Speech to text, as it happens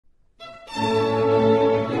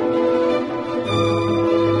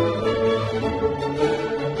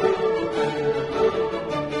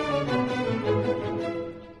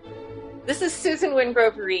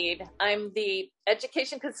Wingrove-Reed. I'm the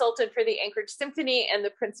education consultant for the Anchorage Symphony and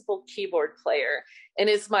the principal keyboard player. And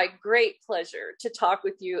it's my great pleasure to talk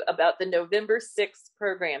with you about the November 6th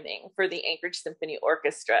programming for the Anchorage Symphony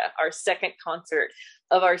Orchestra, our second concert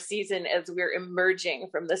of our season as we're emerging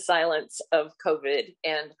from the silence of COVID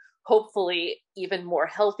and hopefully even more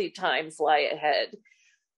healthy times lie ahead.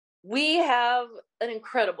 We have an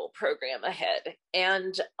incredible program ahead.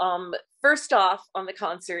 And first off on the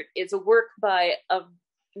concert is a work by a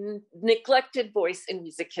neglected voice in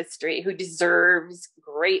music history who deserves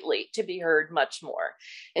greatly to be heard much more.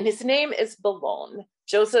 And his name is Bellone,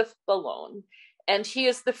 Joseph Bellone. And he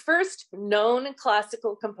is the first known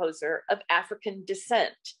classical composer of African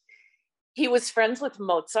descent. He was friends with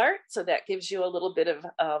Mozart, so that gives you a little bit of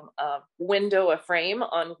a window, a frame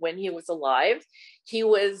on when he was alive. He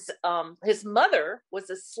was, his mother was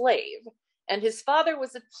a slave, and his father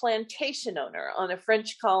was a plantation owner on a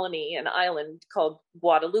French colony, an island called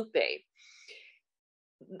Guadeloupe.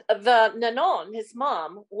 The Nanon, his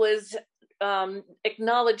mom, was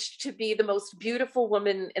acknowledged to be the most beautiful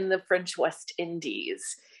woman in the French West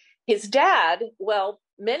Indies. His dad, well,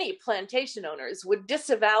 many plantation owners would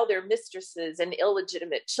disavow their mistresses and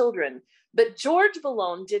illegitimate children, but George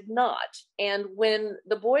Bellone did not. And when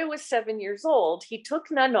the boy was 7 years old, he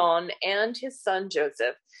took Nanon and his son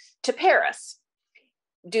Joseph to Paris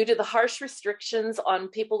due to the harsh restrictions on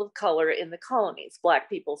people of color in the colonies, Black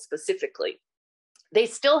people specifically. They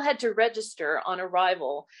still had to register on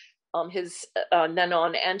arrival, his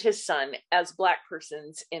Nanon and his son as Black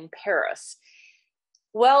persons in Paris.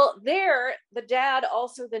 Well, there, the dad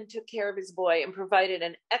also then took care of his boy and provided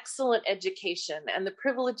an excellent education and the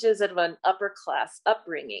privileges of an upper class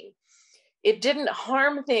upbringing. It didn't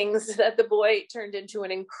harm things that the boy turned into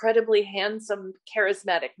an incredibly handsome,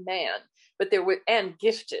 charismatic man, and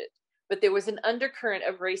gifted. But there was an undercurrent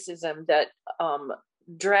of racism that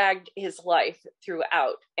dragged his life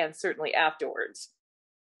throughout and certainly afterwards.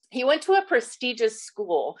 He went to a prestigious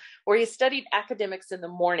school where he studied academics in the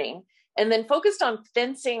morning and then focused on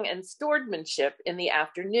fencing and swordsmanship in the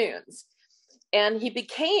afternoons. And he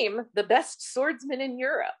became the best swordsman in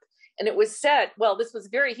Europe. And it was said, well, this was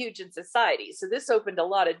very huge in society. So this opened a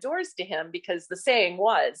lot of doors to him because the saying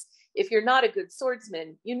was, if you're not a good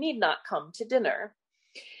swordsman, you need not come to dinner.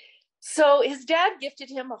 So his dad gifted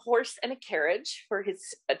him a horse and a carriage for his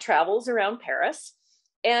travels around Paris.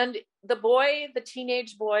 And the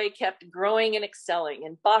teenage boy kept growing and excelling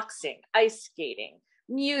in boxing, ice skating,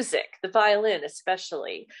 music, the violin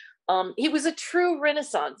especially. He was a true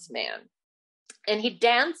Renaissance man, and he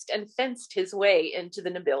danced and fenced his way into the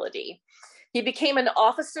nobility. He became an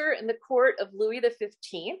officer in the court of Louis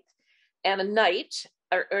XV and a knight,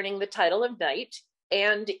 earning the title of knight,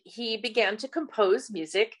 and he began to compose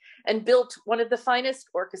music and built one of the finest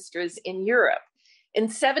orchestras in Europe. In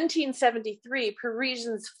 1773,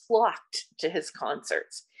 Parisians flocked to his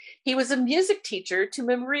concerts. He was a music teacher to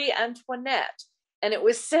Marie Antoinette, and it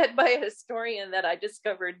was said by a historian that I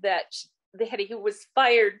discovered that he was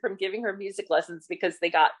fired from giving her music lessons because they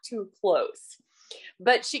got too close.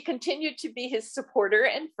 But she continued to be his supporter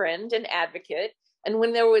and friend and advocate. And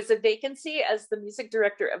when there was a vacancy as the music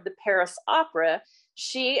director of the Paris Opera,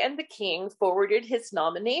 she and the king forwarded his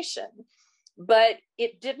nomination. But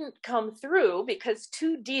it didn't come through because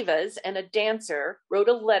two divas and a dancer wrote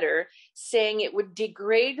a letter saying it would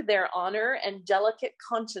degrade their honor and delicate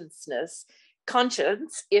conscience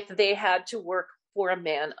if they had to work for a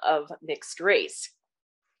man of mixed race.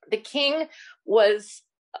 The king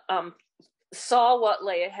saw what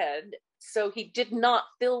lay ahead, so he did not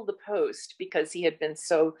fill the post because he had been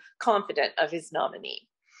so confident of his nominee.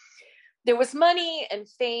 There was money and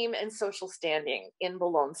fame and social standing in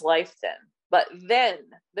Bellone's life then, but then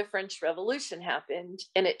the French Revolution happened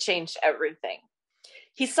and it changed everything.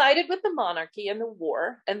 He sided with the monarchy in the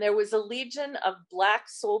war, and there was a legion of Black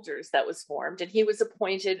soldiers that was formed, and he was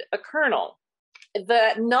appointed a colonel.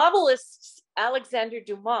 The novelist Alexander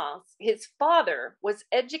Dumas, his father, was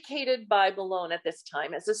educated by Bellone at this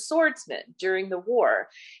time as a swordsman during the war,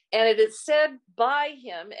 and it is said by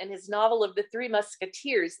him in his novel of the Three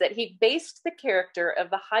Musketeers that he based the character of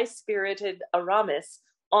the high-spirited Aramis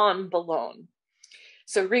on Bellone.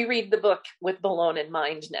 So reread the book with Bellone in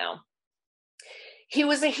mind now. He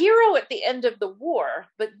was a hero at the end of the war,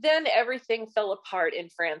 but then everything fell apart in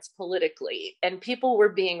France politically, and people were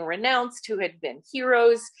being renounced who had been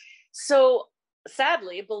heroes. So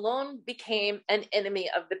sadly, Bellone became an enemy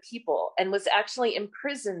of the people and was actually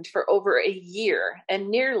imprisoned for over a year and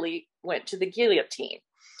nearly went to the guillotine.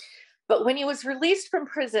 But when he was released from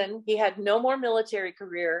prison, he had no more military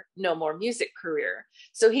career, no more music career.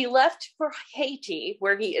 So he left for Haiti,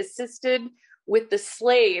 where he assisted with the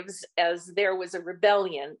slaves, as there was a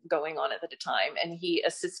rebellion going on at the time, and he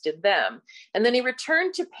assisted them. And then he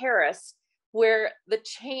returned to Paris, where the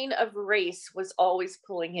chain of race was always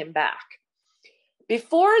pulling him back.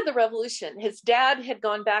 Before the revolution, his dad had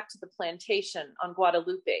gone back to the plantation on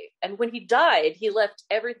Guadalupe. And when he died, he left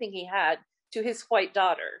everything he had to his white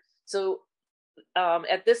daughter. So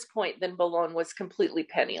at this point, then Boulogne was completely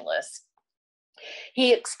penniless.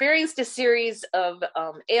 He experienced a series of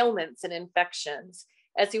ailments and infections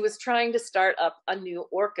as he was trying to start up a new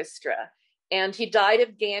orchestra. And he died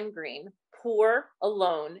of gangrene, poor,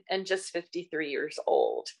 alone, and just 53 years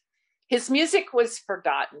old. His music was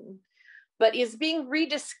forgotten, but is being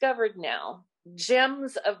rediscovered now,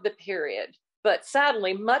 gems of the period. But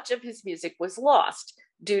sadly, much of his music was lost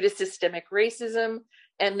due to systemic racism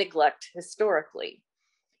and neglect historically.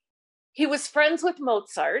 He was friends with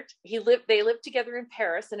Mozart. They lived together in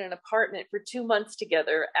Paris in an apartment for 2 months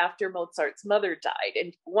together after Mozart's mother died.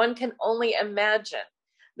 And one can only imagine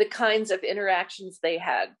the kinds of interactions they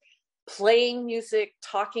had, playing music,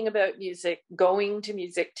 talking about music, going to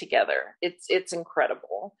music together. It's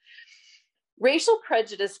incredible. Racial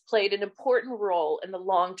prejudice played an important role in the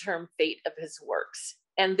long-term fate of his works.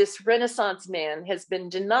 And this Renaissance man has been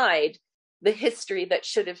denied the history that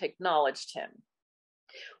should have acknowledged him.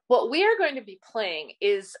 What we are going to be playing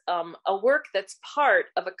is a work that's part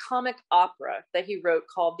of a comic opera that he wrote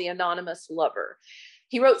called The Anonymous Lover.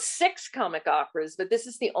 He wrote 6 comic operas, but this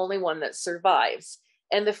is the only one that survives.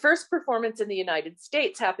 And the first performance in the United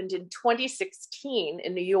States happened in 2016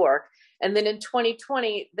 in New York. And then in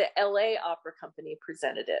 2020, the LA Opera Company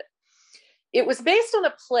presented it. It was based on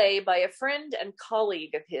a play by a friend and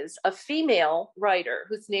colleague of his, a female writer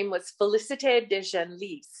whose name was Félicité de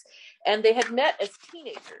Genlis, and they had met as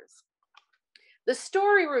teenagers. The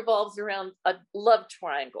story revolves around a love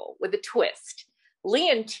triangle with a twist.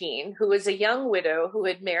 Leontine, who is a young widow who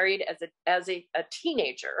had married as a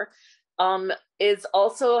teenager, is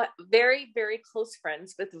also very, very close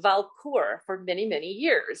friends with Valcourt for many, many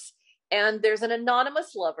years. And there's an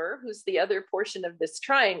anonymous lover, who's the other portion of this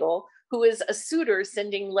triangle, who is a suitor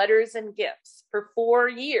sending letters and gifts for 4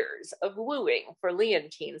 years of wooing for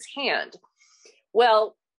Leontine's hand.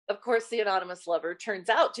 Well, of course, the anonymous lover turns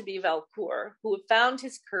out to be Valcourt, who found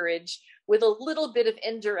his courage with a little bit of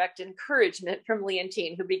indirect encouragement from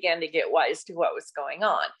Leontine, who began to get wise to what was going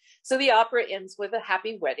on. So the opera ends with a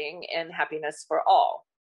happy wedding and happiness for all.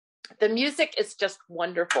 The music is just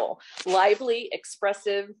wonderful, lively,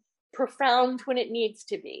 expressive, profound when it needs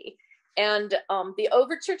to be. And the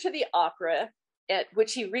overture to the opera,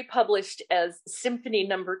 which he republished as Symphony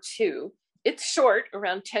No. 2, it's short,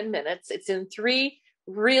 around 10 minutes. It's in 3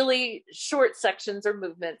 really short sections or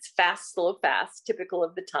movements, fast, slow, fast, typical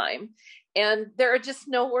of the time. And there are just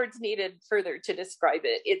no words needed further to describe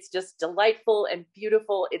it. It's just delightful and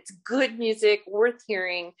beautiful. It's good music, worth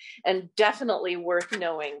hearing, and definitely worth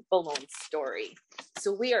knowing Boulogne's story.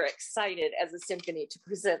 So we are excited as a symphony to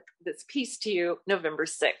present this piece to you November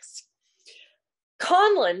 6th.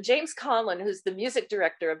 James Conlon, who's the music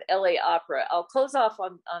director of LA Opera, I'll close off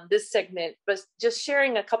on this segment, but just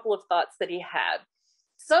sharing a couple of thoughts that he had.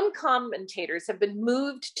 Some commentators have been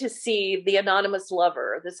moved to see The Anonymous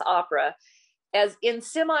Lover, this opera, as in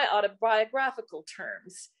semi-autobiographical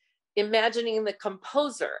terms, imagining the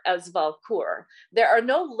composer as Valcourt. There are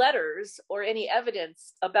no letters or any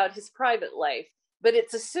evidence about his private life, but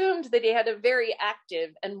it's assumed that he had a very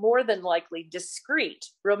active and more than likely discreet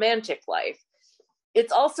romantic life.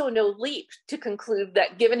 It's also no leap to conclude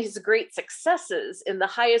that given his great successes in the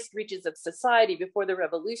highest reaches of society before the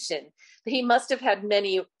revolution, he must have had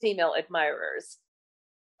many female admirers.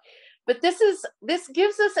 But this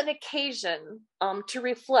gives us an occasion to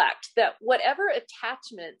reflect that whatever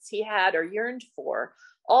attachments he had or yearned for,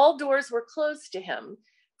 all doors were closed to him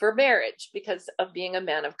for marriage because of being a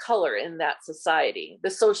man of color in that society, the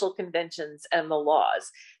social conventions and the laws.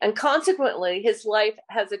 And consequently, his life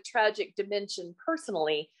has a tragic dimension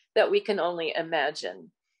personally that we can only imagine.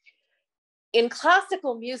 In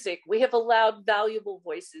classical music, we have allowed valuable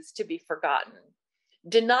voices to be forgotten.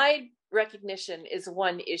 Denied recognition is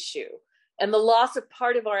one issue, and the loss of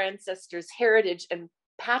part of our ancestors' heritage and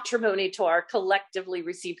patrimony to our collectively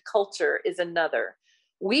received culture is another.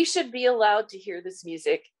 We should be allowed to hear this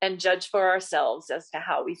music and judge for ourselves as to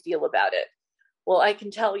how we feel about it. Well, I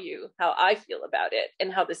can tell you how I feel about it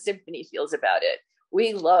and how the symphony feels about it.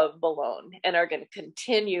 We love Boulogne and are going to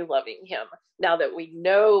continue loving him now that we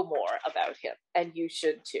know more about him, and you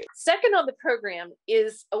should too. Second on the program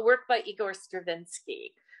is a work by Igor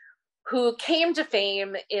Stravinsky, who came to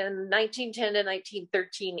fame in 1910 and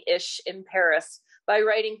 1913-ish in Paris by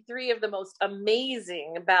writing 3 of the most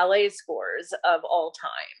amazing ballet scores of all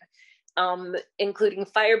time, including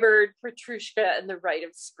Firebird, Petrushka, and The Rite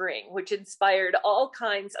of Spring, which inspired all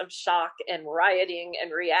kinds of shock and rioting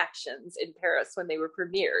and reactions in Paris when they were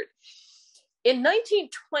premiered. In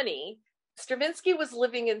 1920, Stravinsky was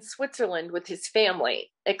living in Switzerland with his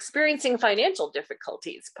family, experiencing financial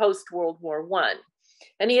difficulties post-World War I.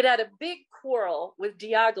 And he had a big quarrel with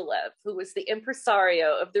Diaghilev, who was the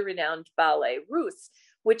impresario of the renowned ballet Russe,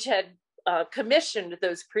 which had commissioned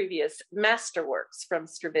those previous masterworks from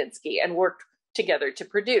Stravinsky and worked together to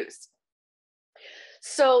produce.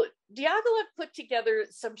 So Diaghilev put together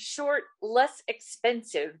some short, less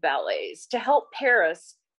expensive ballets to help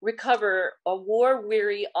Paris recover a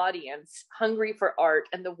war-weary audience hungry for art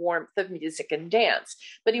and the warmth of music and dance.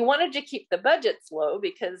 But he wanted to keep the budgets low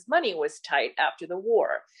because money was tight after the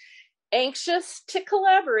war. Anxious to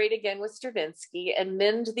collaborate again with Stravinsky and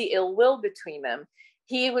mend the ill will between them,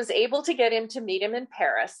 he was able to get him to meet him in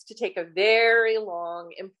Paris to take a very long,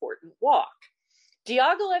 important walk.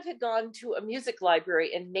 Diaghilev had gone to a music library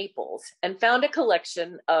in Naples and found a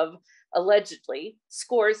collection of, allegedly,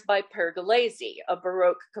 scores by Pergolesi, a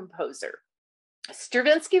Baroque composer.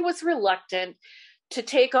 Stravinsky was reluctant to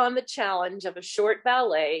take on the challenge of a short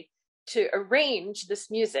ballet to arrange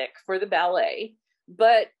this music for the ballet,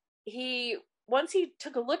 but once he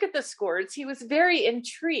took a look at the scores, he was very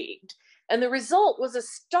intrigued. And the result was a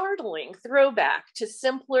startling throwback to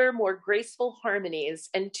simpler, more graceful harmonies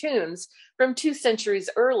and tunes from 2 centuries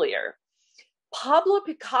earlier. Pablo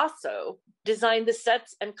Picasso designed the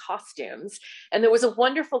sets and costumes, and there was a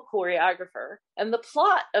wonderful choreographer. And the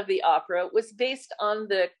plot of the opera was based on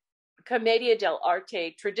the Commedia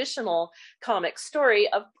dell'arte traditional comic story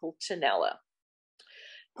of Pulcinella.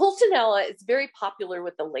 Pulcinella is very popular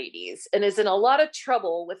with the ladies and is in a lot of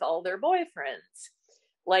trouble with all their boyfriends.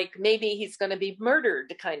 Like maybe he's going to be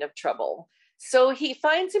murdered kind of trouble. So he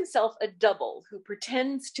finds himself a double who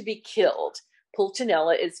pretends to be killed.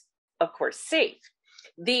 Pulcinella is, of course, safe.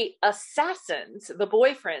 The assassins, the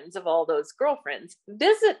boyfriends of all those girlfriends,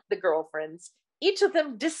 visit the girlfriends, each of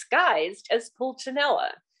them disguised as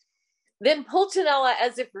Pulcinella. Then Pulcinella,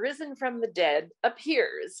 as if risen from the dead,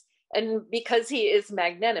 appears. And because he is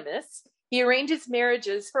magnanimous, he arranges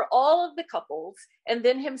marriages for all of the couples and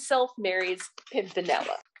then himself marries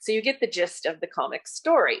Pimpinella. So you get the gist of the comic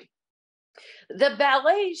story. The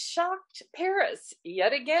ballet shocked Paris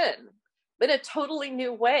yet again, but in a totally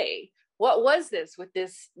new way. What was this with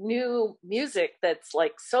this new music that's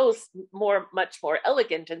like so much more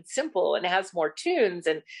elegant and simple and has more tunes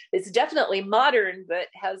and it's definitely modern, but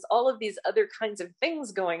has all of these other kinds of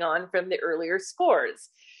things going on from the earlier scores.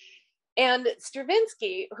 And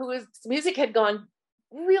Stravinsky, whose music had gone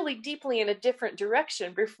really deeply in a different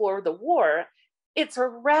direction before the war, it's a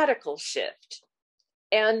radical shift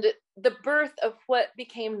and the birth of what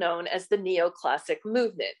became known as the neoclassic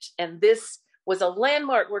movement. And this was a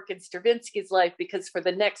landmark work in Stravinsky's life because for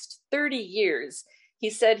the next 30 years, he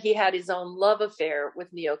said he had his own love affair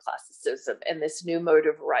with neoclassicism and this new mode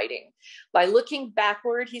of writing. By looking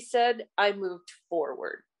backward, he said, I moved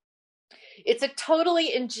forward. It's a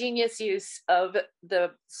totally ingenious use of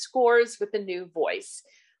the scores with a new voice,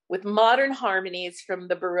 with modern harmonies from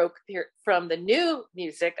the Baroque, from the new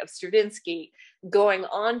music of Stravinsky going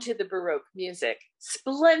on to the Baroque music,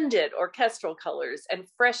 splendid orchestral colors and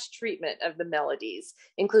fresh treatment of the melodies,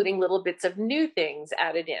 including little bits of new things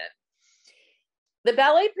added in. The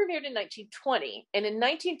ballet premiered in 1920, and in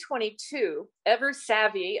 1922, ever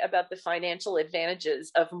savvy about the financial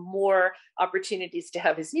advantages of more opportunities to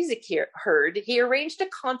have his music heard, he arranged a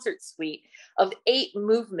concert suite of 8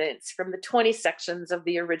 movements from the 20 sections of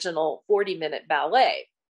the original 40-minute ballet.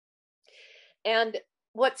 And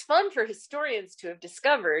what's fun for historians to have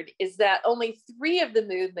discovered is that only 3 of the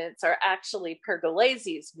movements are actually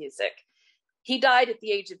Pergolesi's music. He died at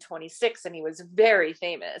the age of 26 and he was very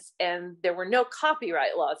famous, and there were no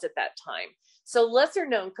copyright laws at that time. So lesser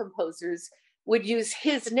known composers would use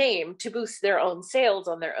his name to boost their own sales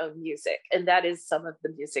on their own music. And that is some of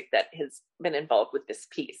the music that has been involved with this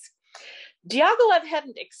piece. Diaghilev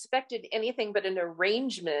hadn't expected anything but an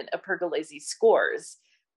arrangement of Pergolesi's scores,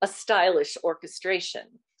 a stylish orchestration.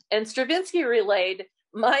 And Stravinsky relayed,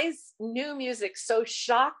 my new music so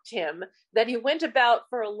shocked him that he went about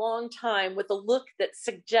for a long time with a look that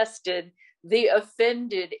suggested the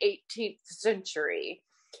offended 18th century.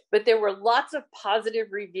 But there were lots of positive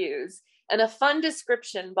reviews and a fun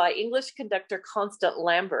description by English conductor Constant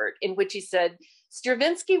Lambert, in which he said,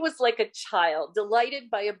 Stravinsky was like a child, delighted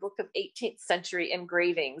by a book of 18th century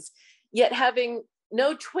engravings, yet having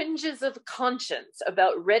no twinges of conscience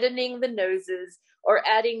about reddening the noses or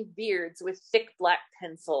adding beards with thick black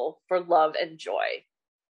pencil for love and joy.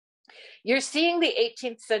 You're seeing the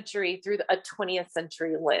 18th century through a 20th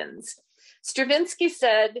century lens. Stravinsky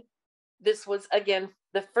said this was, again,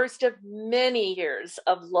 the first of many years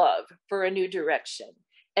of love for a new direction.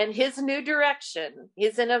 And his new direction,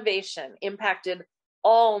 his innovation, impacted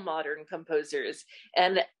all modern composers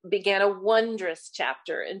and began a wondrous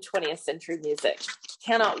chapter in 20th century music.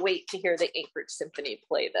 Cannot wait to hear the 8th Symphony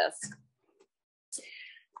play this.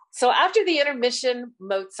 So after the intermission,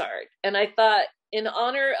 Mozart. And I thought, in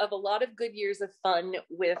honor of a lot of good years of fun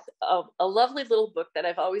with a lovely little book that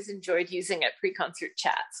I've always enjoyed using at pre-concert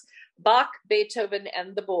chats, Bach, Beethoven,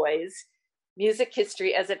 and the Boys, Music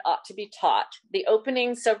History as It Ought to Be Taught, the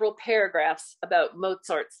opening several paragraphs about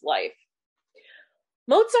Mozart's life.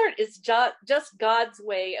 Mozart is just God's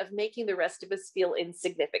way of making the rest of us feel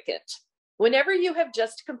insignificant. Whenever you have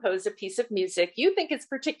just composed a piece of music you think is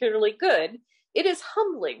particularly good, it is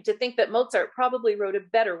humbling to think that Mozart probably wrote a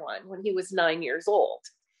better one when he was 9 years old.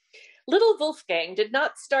 Little Wolfgang did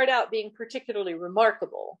not start out being particularly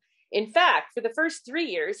remarkable. In fact, for the first 3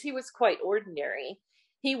 years, he was quite ordinary.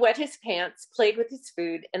 He wet his pants, played with his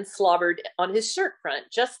food, and slobbered on his shirt front,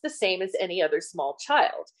 just the same as any other small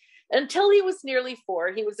child. Until he was nearly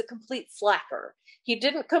 4, he was a complete slacker. He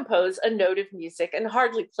didn't compose a note of music and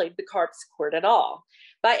hardly played the harpsichord at all.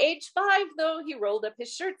 By age 5, though, he rolled up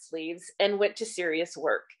his shirt sleeves and went to serious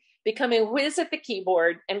work, becoming a whiz at the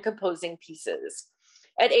keyboard and composing pieces.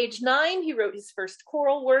 At age 9, he wrote his first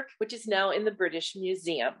choral work, which is now in the British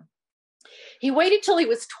Museum. He waited till he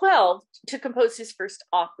was 12 to compose his first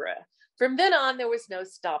opera. From then on, there was no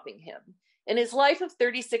stopping him. In his life of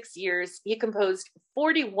 36 years, he composed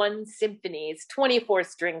 41 symphonies, 24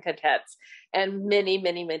 string quartets, and many,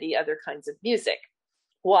 many, many other kinds of music.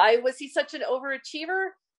 Why was he such an overachiever?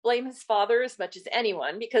 Blame his father as much as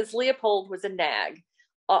anyone, because Leopold was a nag,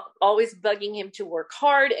 always bugging him to work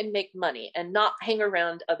hard and make money and not hang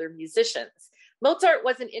around other musicians. Mozart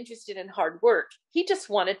wasn't interested in hard work. He just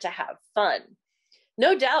wanted to have fun.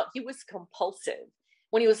 No doubt he was compulsive.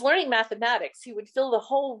 When he was learning mathematics, he would fill the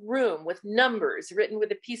whole room with numbers written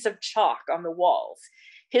with a piece of chalk on the walls.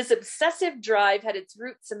 His obsessive drive had its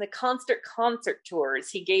roots in the constant concert tours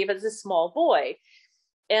he gave as a small boy.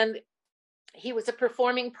 And he was a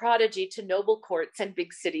performing prodigy to noble courts and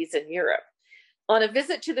big cities in Europe. On a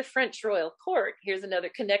visit to the French royal court, here's another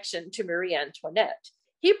connection to Marie Antoinette.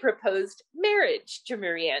 He proposed marriage to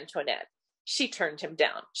Marie Antoinette. She turned him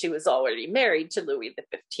down. She was already married to Louis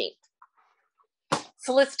XV.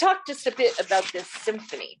 So let's talk just a bit about this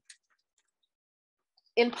symphony.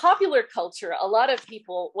 In popular culture, a lot of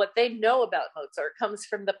people, what they know about Mozart comes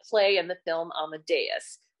from the play and the film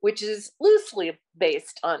Amadeus, which is loosely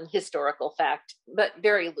based on historical fact, but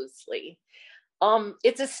very loosely.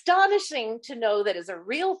 It's astonishing to know that as a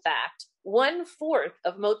real fact, 1/4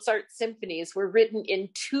 of Mozart's symphonies were written in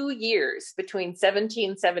 2 years between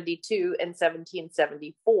 1772 and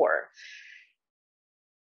 1774.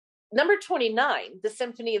 Number 29, the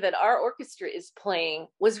symphony that our orchestra is playing,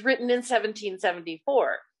 was written in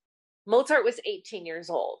 1774. Mozart was 18 years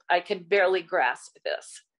old. I can barely grasp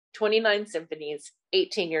this. 29 symphonies,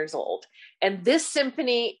 18 years old. And this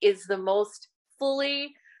symphony is the most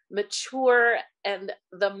fully mature and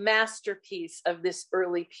the masterpiece of this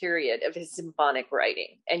early period of his symphonic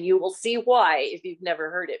writing. And you will see why if you've never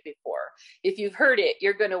heard it before. If you've heard it,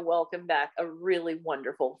 you're going to welcome back a really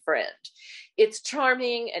wonderful friend. It's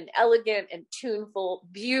charming and elegant and tuneful,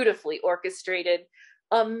 beautifully orchestrated,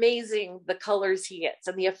 amazing the colors he gets,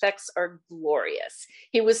 and the effects are glorious.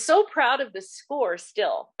 He was so proud of the score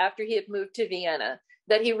still after he had moved to Vienna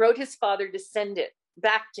that he wrote his father to send it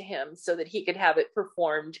back to him so that he could have it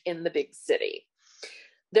performed in the big city.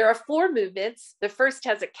 There are 4 movements. The first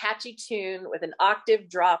has a catchy tune with an octave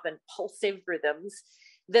drop and pulsive rhythms.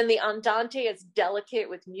 Then the andante is delicate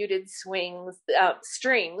with muted swings,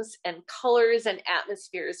 strings and colors and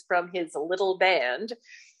atmospheres from his little band.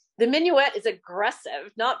 The minuet is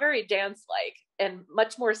aggressive, not very dance-like, and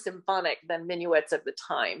much more symphonic than minuets of the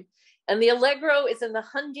time. And the allegro is in the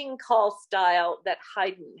hunting call style that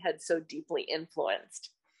Haydn had so deeply influenced.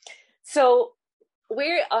 So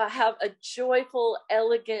we have a joyful,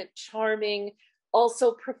 elegant, charming,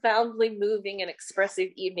 also profoundly moving and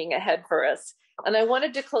expressive evening ahead for us. And I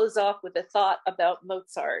wanted to close off with a thought about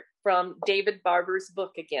Mozart from David Barber's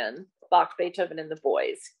book again, Bach, Beethoven, and the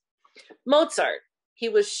Boys. Mozart. He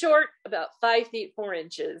was short, about 5 feet 4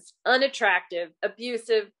 inches, unattractive,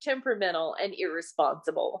 abusive, temperamental, and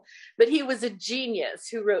irresponsible. But he was a genius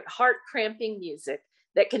who wrote heart-cramping music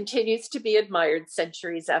that continues to be admired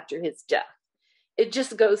centuries after his death. It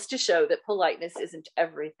just goes to show that politeness isn't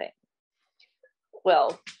everything.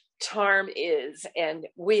 well, charm is, and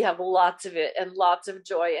we have lots of it and lots of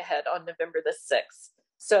joy ahead on November the 6th.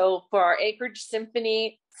 So for our Anchorage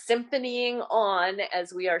symphonying on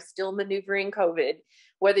as we are still maneuvering COVID,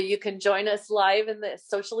 whether you can join us live in the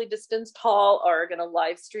socially distanced hall or are going to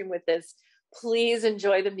live stream with us, please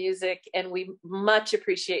enjoy the music, and we much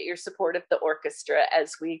appreciate your support of the orchestra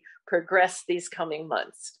as we progress these coming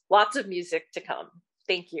months. Lots of music to come.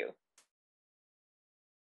 Thank you.